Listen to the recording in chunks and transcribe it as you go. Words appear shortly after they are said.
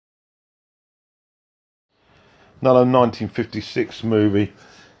another 1956 movie,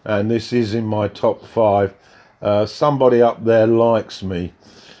 and this is in my top five. Somebody Up There Likes Me,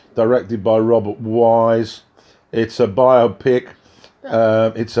 directed by Robert Wise. It's a biopic.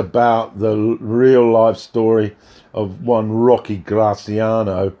 It's about the real life story of one Rocky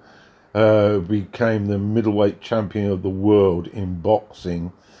Graziano, who became the middleweight champion of the world in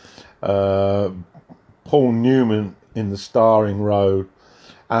boxing. Paul Newman in the starring role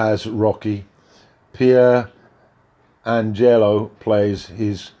as Rocky. Pierre Angelo plays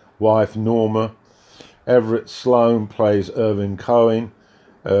his wife Norma. Everett Sloan plays Irvin Cohen,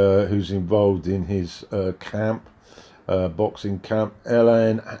 who's involved in his boxing camp.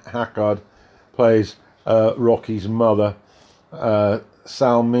 Elaine Hackard plays Rocky's mother.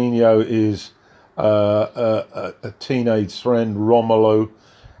 Salminio is a teenage friend, Romolo,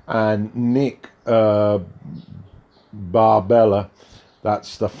 and Nick Barbella,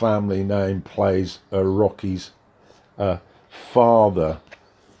 that's the family name, plays Rocky's father.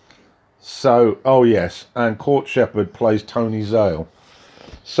 So, oh yes, and Court Shepard plays Tony Zale.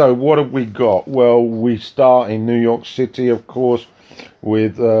 So what have we got? Well, we start in New York City, of course,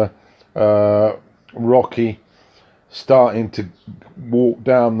 with Rocky starting to walk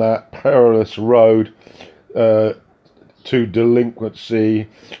down that perilous road to delinquency,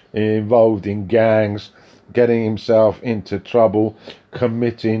 involved in gangs, getting himself into trouble,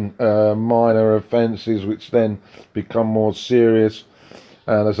 committing minor offences which then become more serious,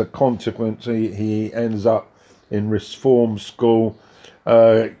 and as a consequence he ends up in reform school,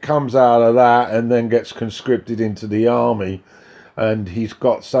 comes out of that and then gets conscripted into the army, and he's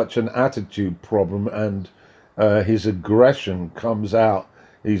got such an attitude problem, and his aggression comes out.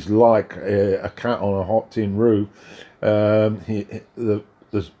 He's like a cat on a hot tin roof.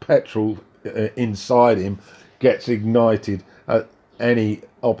 There's petrol inside him gets ignited at any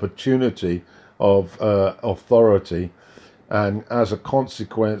opportunity of authority, and as a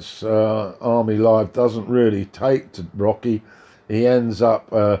consequence, army life doesn't really take to Rocky. He ends up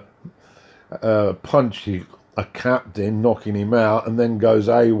punching a captain, knocking him out, and then goes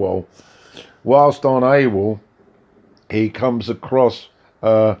AWOL. Whilst on AWOL, he comes across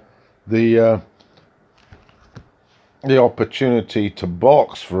the opportunity to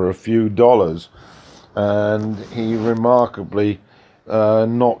box for a few dollars, and he remarkably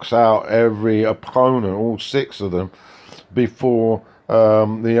knocks out every opponent, all six of them, before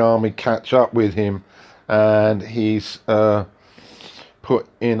the army catch up with him, and he's put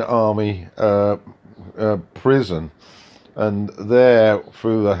in army prison, and there,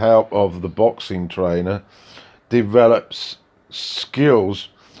 through the help of the boxing trainer, develops skills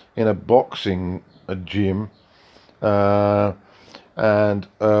in a boxing gym, and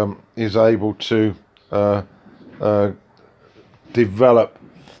is able to develop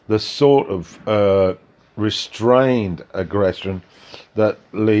the sort of restrained aggression that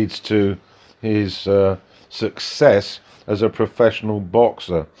leads to his success as a professional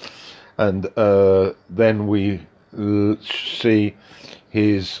boxer. And then we see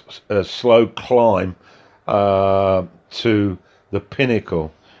his slow climb to the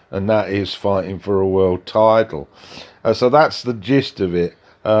pinnacle, and that is fighting for a world title. So that's the gist of it.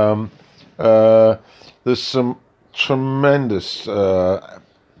 There's some tremendous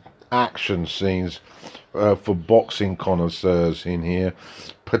action scenes for boxing connoisseurs in here,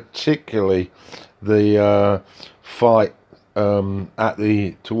 particularly the fight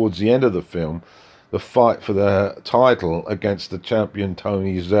towards the end of the film, the fight for the title against the champion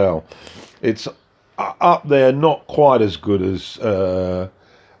Tony Zale. It's up there, not quite as good as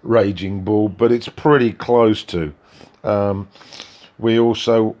Raging Bull, but it's pretty close to. We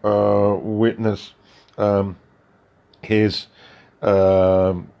also witness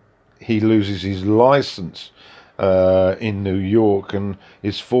he loses his license in New York and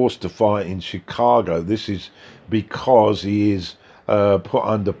is forced to fight in Chicago. This is because he is put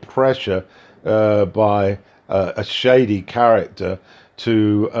under pressure by a shady character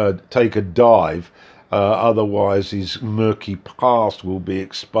to take a dive. Otherwise his murky past will be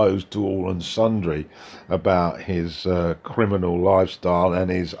exposed to all and sundry about his criminal lifestyle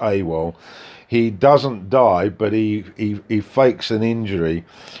and his AWOL. He doesn't die, but he fakes an injury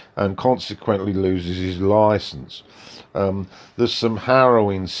and consequently loses his license. There's some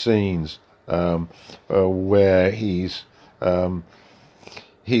harrowing scenes where he's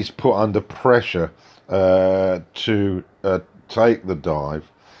put under pressure to take the dive.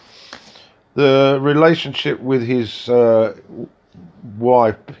 The relationship with his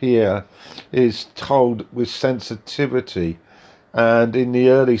wife Pierre is told with sensitivity, and in the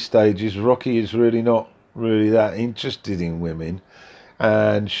early stages Rocky is really not that interested in women,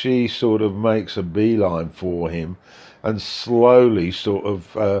 and she sort of makes a beeline for him, and slowly sort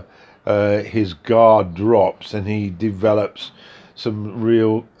of his guard drops and he develops some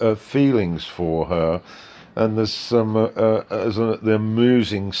real feelings for her. And there's the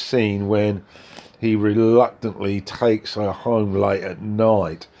amusing scene when he reluctantly takes her home late at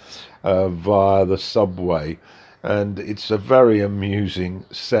night via the subway, and it's a very amusing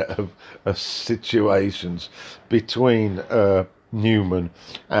set of situations between Newman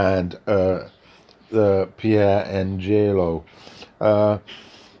and the Pier Angelo. The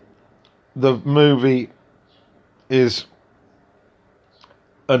movie is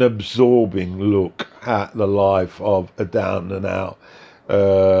an absorbing look at the life of a down and out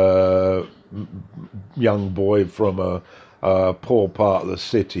young boy from a poor part of the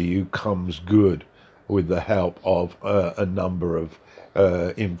city who comes good with the help of a number of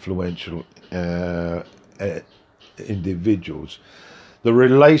influential individuals. The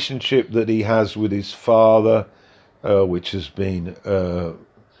relationship that he has with his father, which has been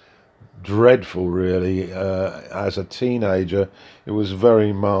dreadful really. As a teenager, it was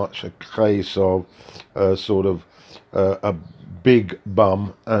very much a case of sort of a big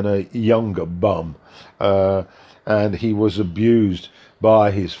bum and a younger bum, and he was abused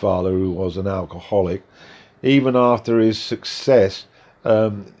by his father, who was an alcoholic. Even after his success,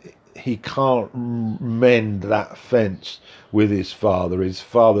 he can't mend that fence with his father. His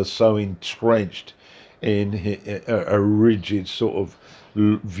father's so entrenched in a rigid sort of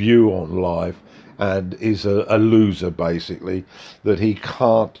view on life, and is a loser basically, that he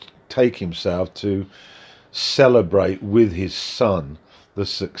can't take himself to celebrate with his son the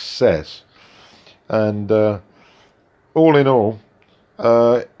success. And all in all,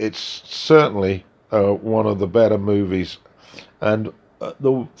 it's certainly one of the better movies, and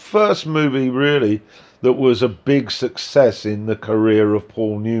the first movie really that was a big success in the career of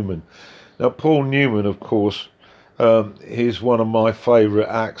Paul Newman. Now, Paul Newman, of course, he's one of my favourite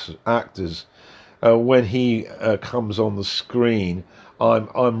actors. When he comes on the screen,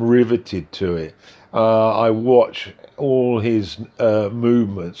 I'm riveted to it. I watch all his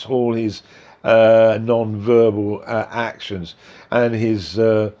movements, all his non-verbal actions, and his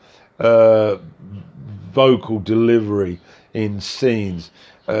vocal delivery in scenes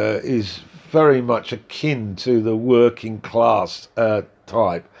is very much akin to the working class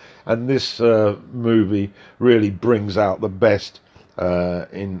type. And this movie really brings out the best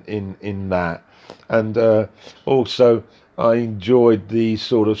in that. And also, I enjoyed the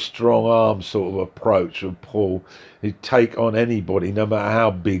sort of strong arm sort of approach of Paul. He'd take on anybody, no matter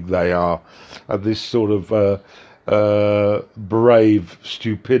how big they are. This sort of brave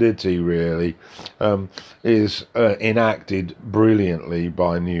stupidity really is enacted brilliantly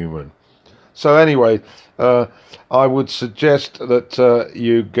by Newman. So anyway, I would suggest that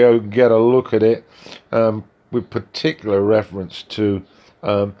you go get a look at it, with particular reference to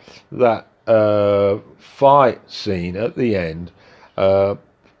that fight scene at the end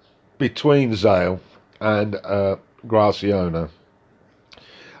between Zale and Graciano.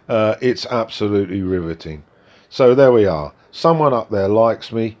 It's absolutely riveting. So there we are. Someone Up There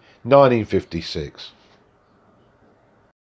Likes Me, 1956.